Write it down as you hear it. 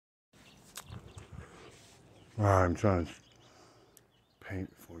Alright, I'm trying to paint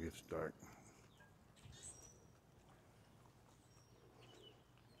before it gets dark.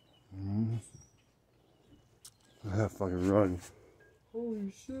 I have fucking run.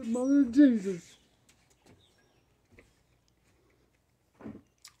 Holy shit, mother of Jesus.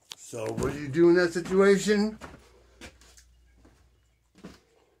 So, what do you do in that situation?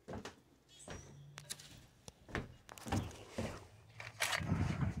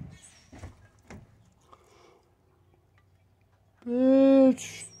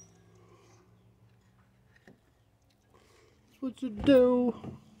 Bitch. That's what you do.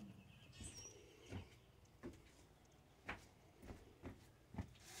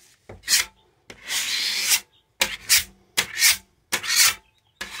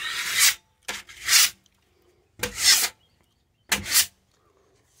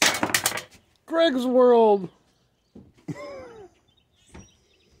 Greg's World.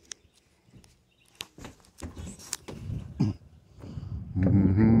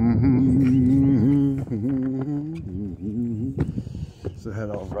 So I had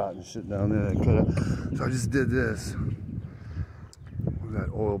all rotten shit down there. So I just did this with that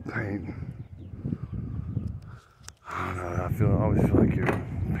oil paint. I don't know. I always feel like you're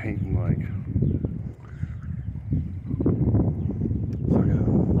painting like. So I gotta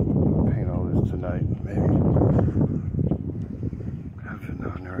paint all this tonight, maybe. Heaven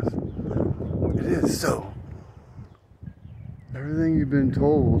on earth. It is so. Everything you've been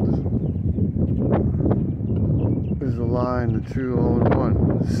told is a line, the true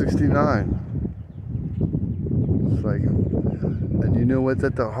all-in-one. 69. It's like, and you know what's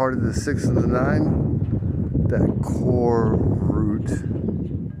at the heart of the 6 and the 9? That core root.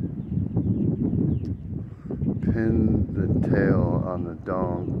 Pin the tail on the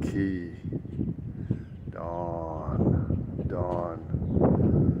donkey. Dawn.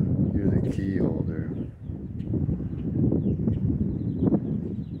 You're the key holder.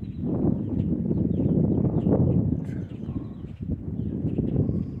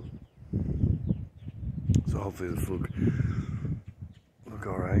 So hopefully this will look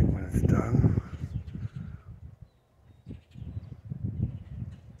alright when it's done.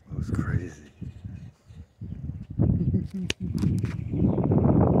 That was crazy.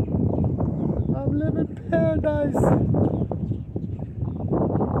 I'm living paradise.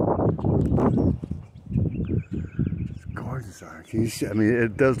 It's gorgeous art. Can you see? I mean,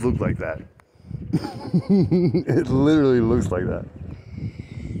 it does look like that. It literally looks like that.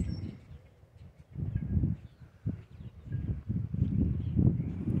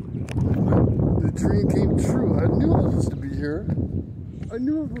 The dream came true. I knew I was supposed to be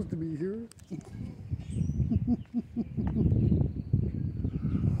here.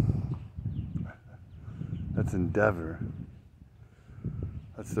 That's Endeavor.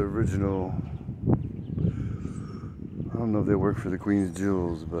 That's the original. I don't know if they work for the Queen's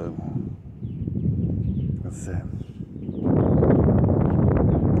Jewels, but that's it.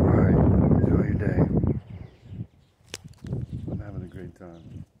 Alright, enjoy your day. I'm having a great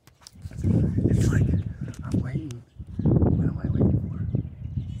time. It's like, I'm waiting. What am I waiting for?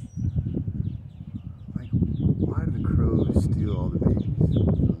 Like, why do the crows steal all the babies from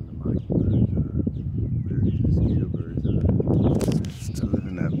the mockingbirds or mosquito birds still live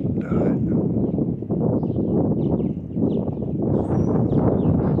in that diet?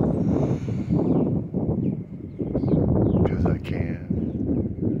 Because I can.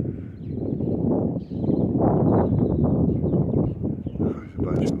 There's a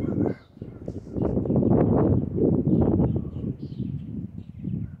bunch of them in there.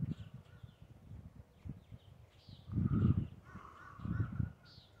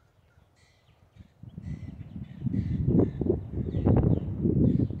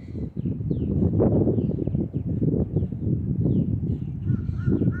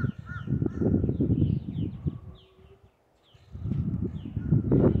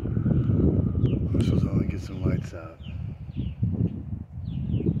 This was only get some lights out.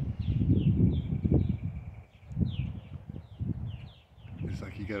 It's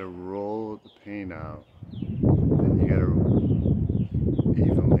like you gotta roll the paint out, then you gotta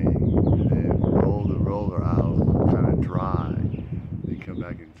evenly, and then roll the roller out, kind of dry, then come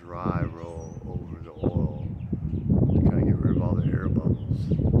back and dry roll over the oil to kind of get rid of all the air bubbles.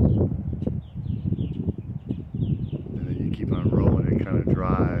 And then you keep on rolling it kind of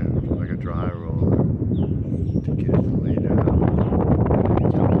dry, like a dry roller.